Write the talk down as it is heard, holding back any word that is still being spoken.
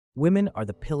Women are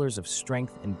the pillars of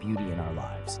strength and beauty in our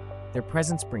lives. Their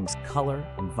presence brings color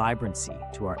and vibrancy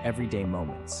to our everyday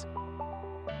moments.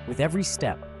 With every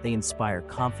step, they inspire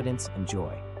confidence and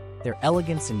joy. Their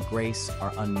elegance and grace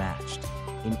are unmatched.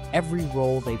 In every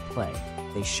role they play,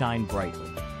 they shine brightly.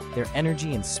 Their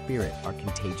energy and spirit are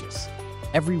contagious.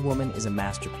 Every woman is a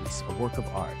masterpiece, a work of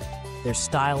art. Their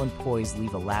style and poise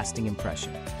leave a lasting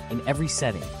impression. In every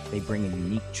setting, they bring a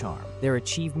unique charm. Their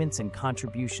achievements and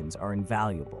contributions are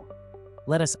invaluable.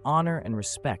 Let us honor and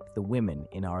respect the women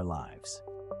in our lives.